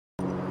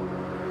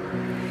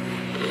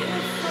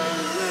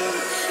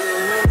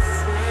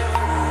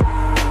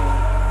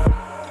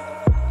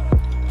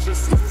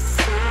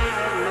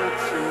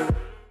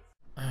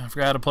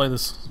forgot how to play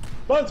this.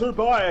 Sponsored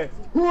by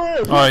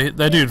Oh,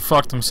 that dude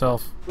fucked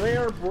himself.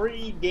 Rare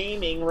Breed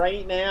Gaming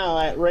right now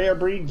at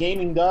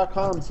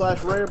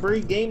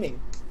rarebreedgaming.com/rarebreedgaming.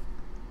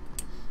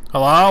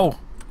 Hello?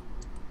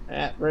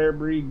 At Rare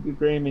Breed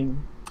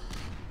Gaming.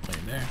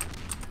 Right there.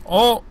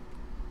 Oh!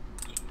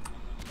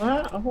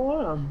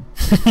 Hold on.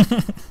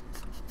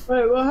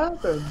 Wait, what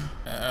happened?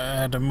 I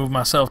had to move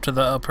myself to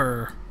the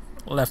upper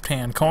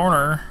left-hand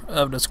corner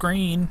of the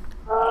screen.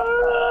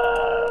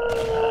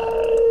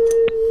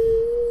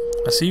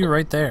 I see you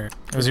right there.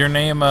 Is your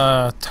name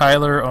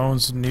Tyler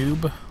Owns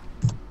Noob?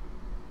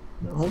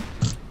 No.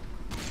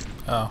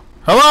 Oh.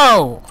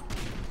 Hello!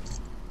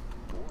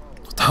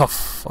 What the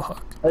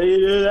fuck? How do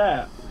you do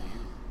that?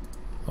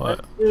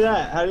 What? How do you do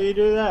that? How do you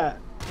do that?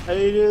 How do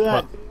you do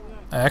that? What?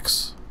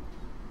 X?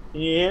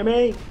 Can you hear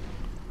me?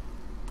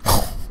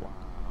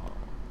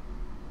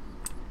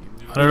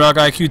 Underdog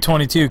IQ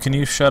 22, can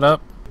you shut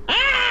up?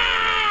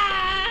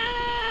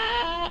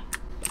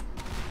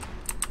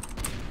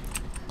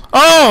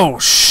 Oh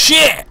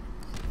shit!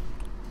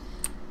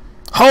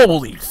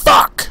 Holy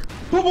fuck!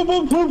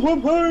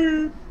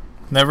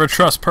 Never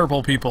trust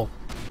purple people.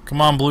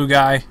 Come on, blue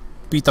guy.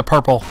 Beat the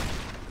purple.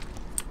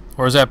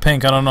 Or is that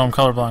pink? I don't know, I'm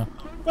colorblind.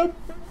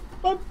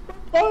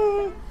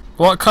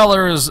 What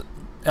color is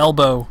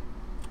elbow?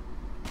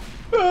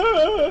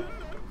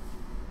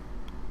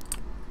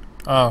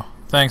 Oh,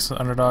 thanks,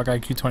 Underdog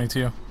IQ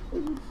 22.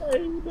 Baby,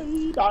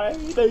 baby,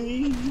 baby, baby,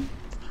 baby.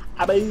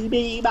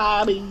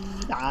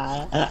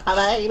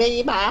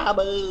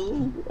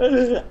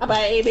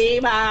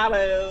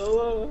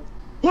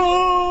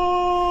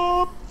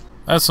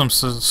 That's some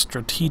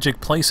strategic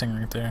placing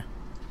right there.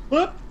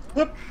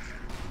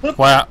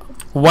 Wow.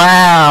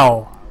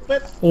 Wow.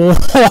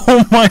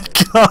 Oh my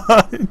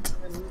god.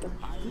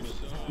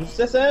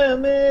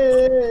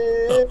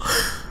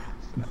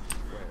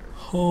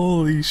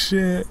 Holy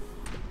shit.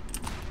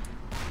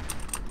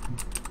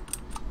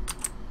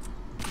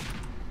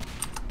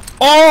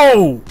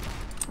 Oh!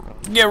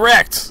 Get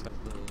wrecked.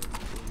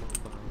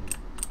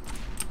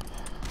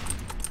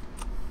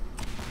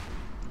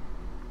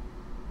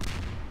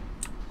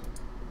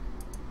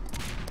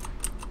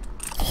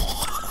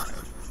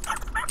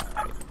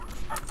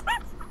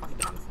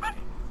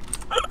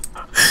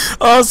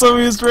 Oh, so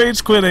he's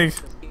rage quitting.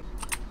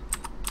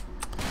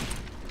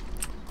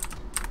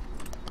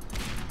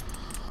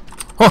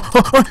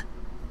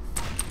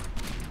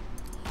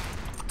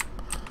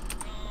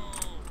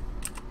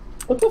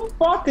 What the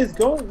fuck is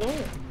going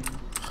on?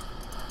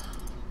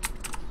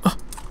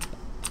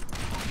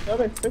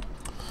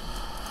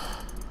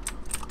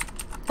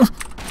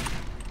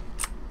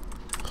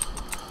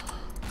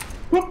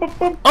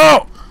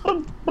 Oh!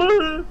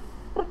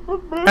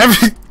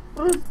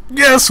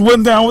 Yes,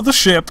 went down with the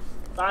ship.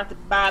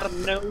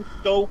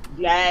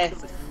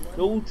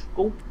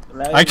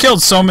 I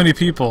killed so many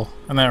people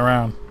in that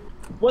round.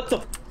 What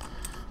the?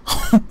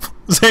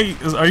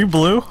 Are you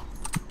blue?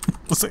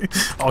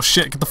 Oh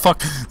shit, get the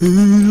fuck. I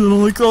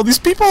don't like all these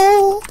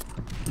people!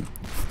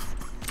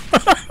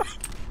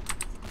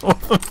 What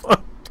the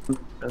fuck?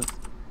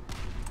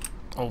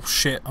 Oh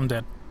shit, I'm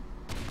dead.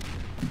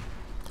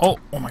 Oh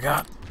my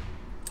god.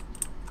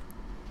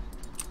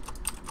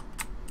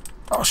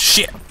 Oh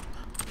shit!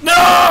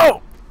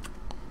 No!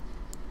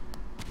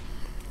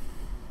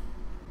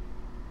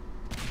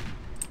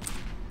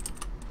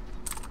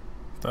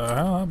 The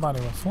hell? That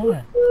body went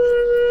flying.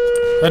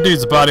 That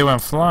dude's body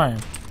went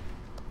flying.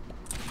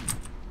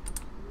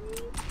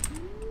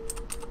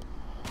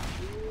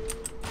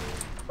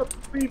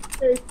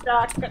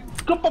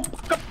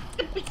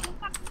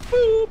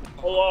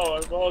 Hello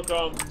and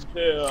welcome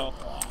to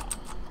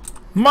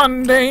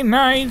Monday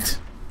Night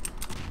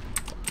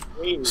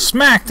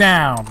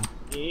Smackdown.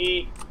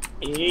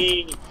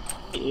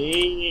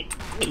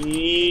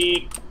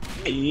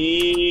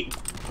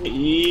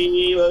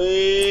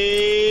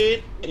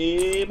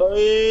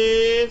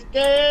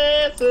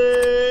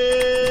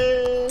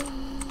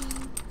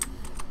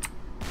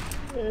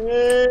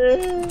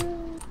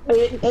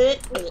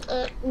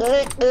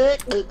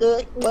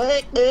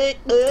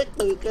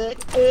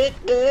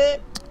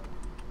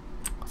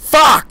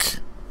 Fuck!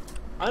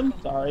 I'm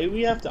sorry,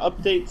 we have to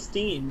update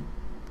Steam.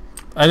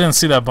 I didn't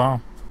see that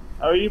bomb.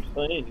 How are you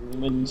playing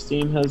when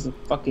Steam has a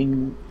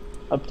fucking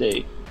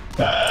update?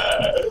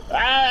 What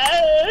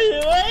are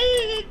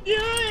you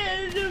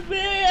doing to me?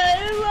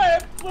 I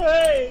want to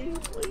play.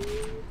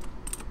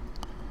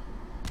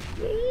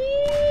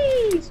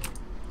 Please.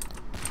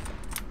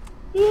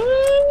 Please.